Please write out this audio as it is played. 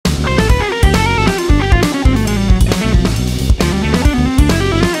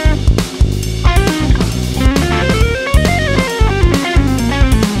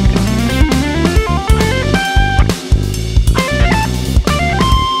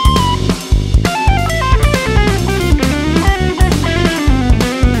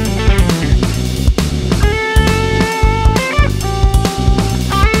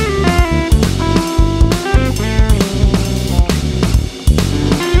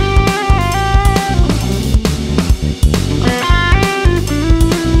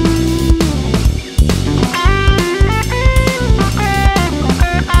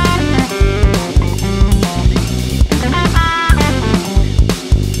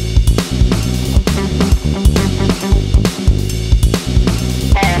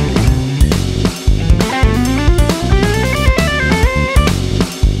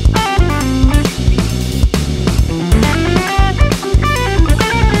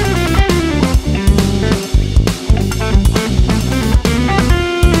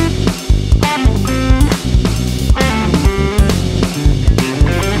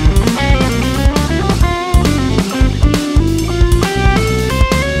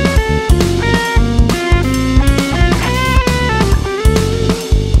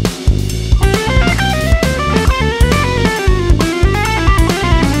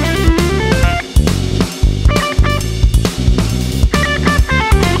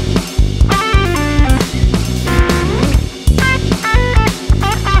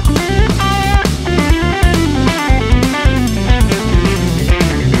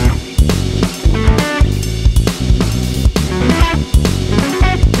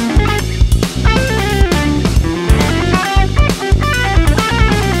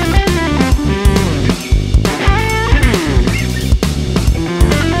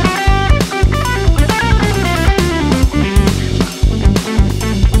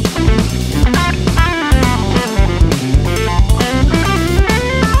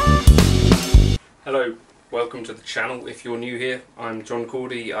welcome to the channel. If you're new here, I'm John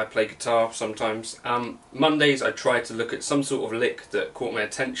Cordy. I play guitar sometimes. Mondays I try to look at some sort of lick that caught my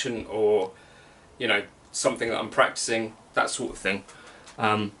attention, or you know, something that I'm practicing, that sort of thing.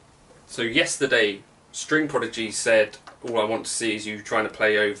 So yesterday String Prodigy said, all I want to see is you trying to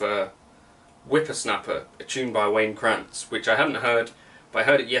play over Whippersnapper, a tune by WAYNE KRANTZ, which I hadn't heard, but I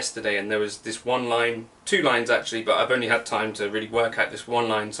heard it yesterday, and there was this one line, two lines actually, but I've only had time to really work out this one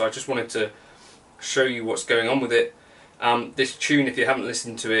line, so I just wanted to show you what's going on with it. This tune, if you haven't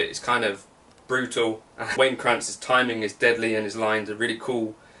listened to it, is kind of brutal. WAYNE KRANTZ's timing is deadly and his lines are really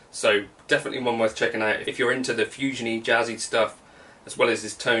cool, so definitely one worth checking out if you're into the fusiony, jazzy stuff, as well as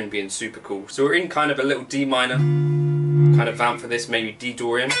his tone being super cool. So we're in kind of a little D minor kind of vamp for this, maybe D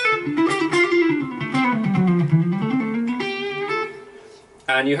Dorian.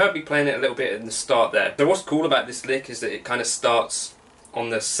 And you heard me playing it a little bit in the start there. So what's cool about this lick is that it kind of starts on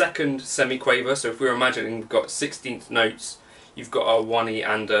the second semiquaver. So if we're imagining we've got 16th notes, you've got a 1E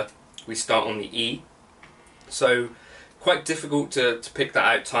and a, we start on the E. So quite difficult to pick that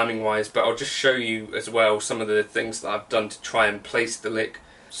out timing wise, but I'll just show you as well some of the things that I've done to try and place the lick.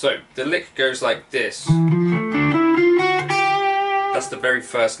 So the lick goes like this. That's the very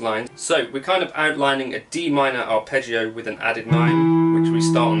first line. So we're kind of outlining a D minor arpeggio with an added 9, which we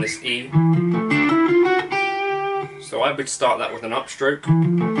start on this E. So I would start that with an upstroke.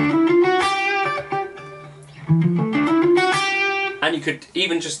 And you could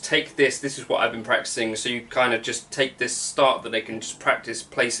even just take this is what I've been practicing, so you kind of just take this start that they can just practice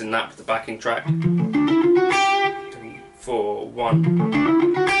placing that with the backing track. 3, 4,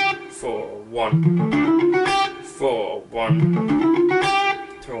 1, 4, 1, 4,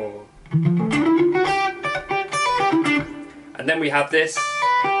 1, 4. And then we have this.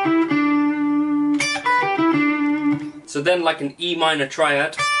 So then like an E minor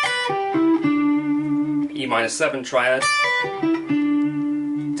triad, E minor 7 triad,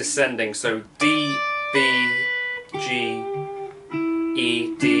 descending, so D, B, G,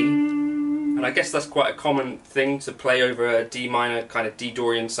 E, D. And I guess that's quite a common thing to play over a D minor, kind of D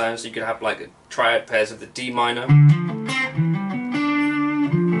Dorian sound, so you could have like triad pairs of the D minor.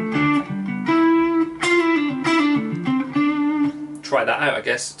 Try that out, I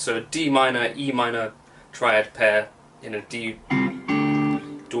guess. So a D minor, E minor triad pair in a D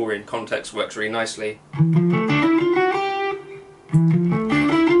Dorian context works really nicely.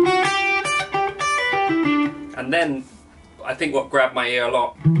 And then I think what grabbed my ear a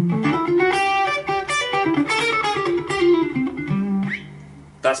lot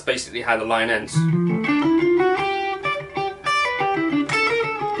that's basically how the line ends.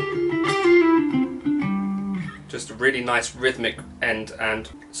 Just a really nice rhythmic end,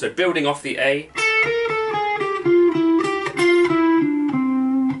 and so building off the A.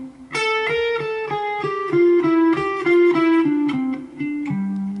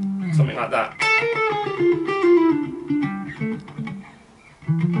 Something like that.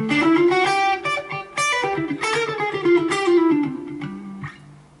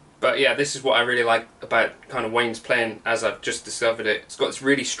 But yeah, this is what I really like about kind of Wayne's playing as I've just discovered it. It's got this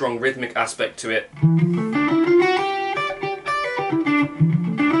really strong rhythmic aspect to it.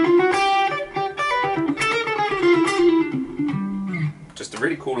 Just a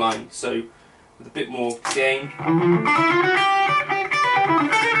really cool line, so with a bit more gain.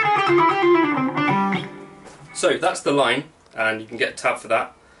 So that's the line, and you can get a tab for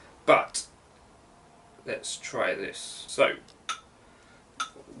that, but let's try this. So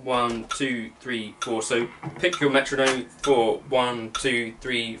 1, 2, 3, 4. So pick your metronome for 1, 2,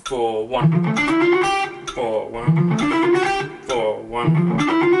 3, 4, 1, 4, 1, 4,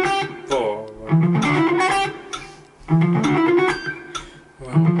 1, 4, 1.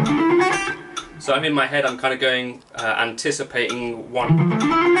 So I'm in my head, I'm kind of going, anticipating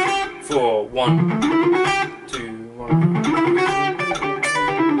 1, 4, 1, 2,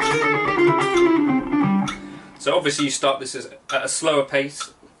 1. So obviously you start this at a slower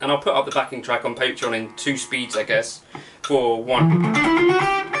pace, and I'll put up the backing track on Patreon in 2 speeds, I guess. 4, 1,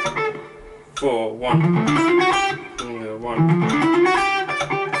 4, 1,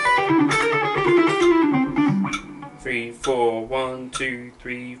 1, 3, 4, 1, 2,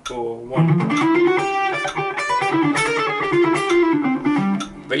 3, 4, 1.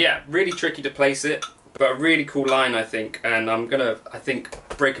 But yeah, really tricky to place it, but a really cool line, I think, and I'm gonna, I think,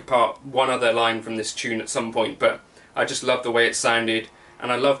 break apart one other line from this tune at some point, but I just love the way it sounded,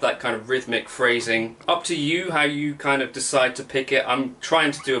 and I love that kind of rhythmic phrasing. Up to you how you kind of decide to pick it. I'm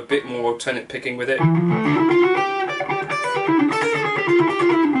trying to do a bit more alternate picking with it,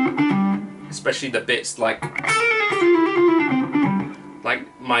 especially the bits like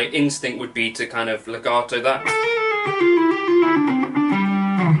Like, my instinct would be to kind of legato that,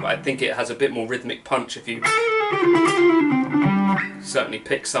 but I think it has a bit more rhythmic punch if you certainly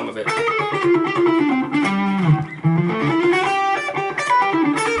pick some of it.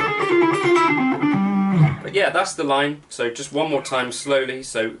 But yeah, that's the line. So just one more time slowly.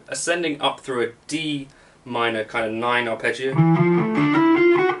 So ascending up through a D minor kind of 9 arpeggio,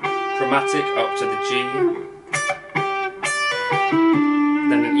 chromatic up to the G,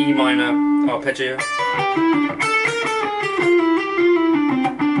 then an E minor arpeggio,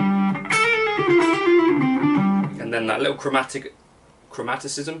 and then that little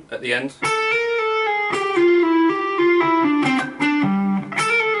chromaticism at the end.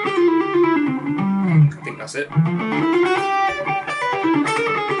 I think that's it.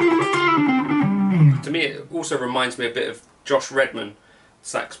 To me, it also reminds me a bit of Josh Redman,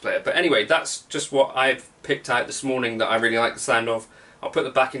 sax player. But anyway, that's just what I've picked out this morning that I really like the sound of. I'll put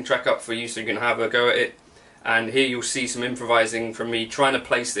the backing track up for you so you can have a go at it. And here you'll see some improvising from me trying to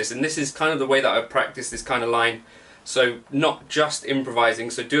place this. And this is kind of the way that I practice this kind of line. So not just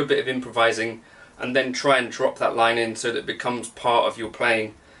improvising, so do a bit of improvising and then try and drop that line in so that it becomes part of your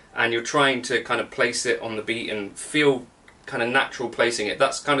playing. And you're trying to kind of place it on the beat and feel kind of natural placing it.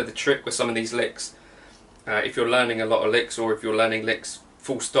 That's kind of the trick with some of these licks. If you're learning a lot of licks, or if you're learning licks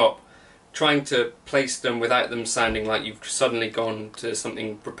full stop, trying to place them without them sounding like you've suddenly gone to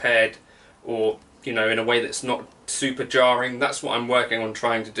something prepared, or you know, in a way that's not super jarring. That's what I'm working on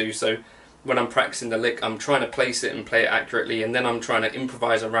trying to do. So when I'm practicing the lick, I'm trying to place it and play it accurately, and then I'm trying to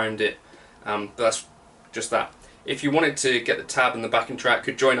improvise around it. But that's just that. If you wanted to get the tab and the backing track,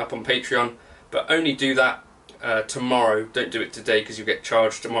 you could join up on Patreon, but only do that tomorrow. Don't do it today because you get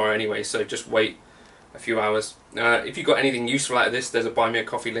charged tomorrow anyway, so just wait a few hours. If you got anything useful out of this, there's a buy me a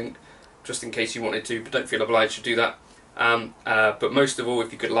coffee link just in case you wanted to, but don't feel obliged to do that. But most of all,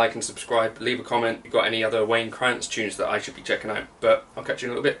 if you could like and subscribe, leave a comment if you've got any other Wayne Krantz tunes that I should be checking out. But I'll catch you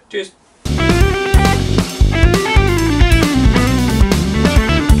in a little bit. Cheers!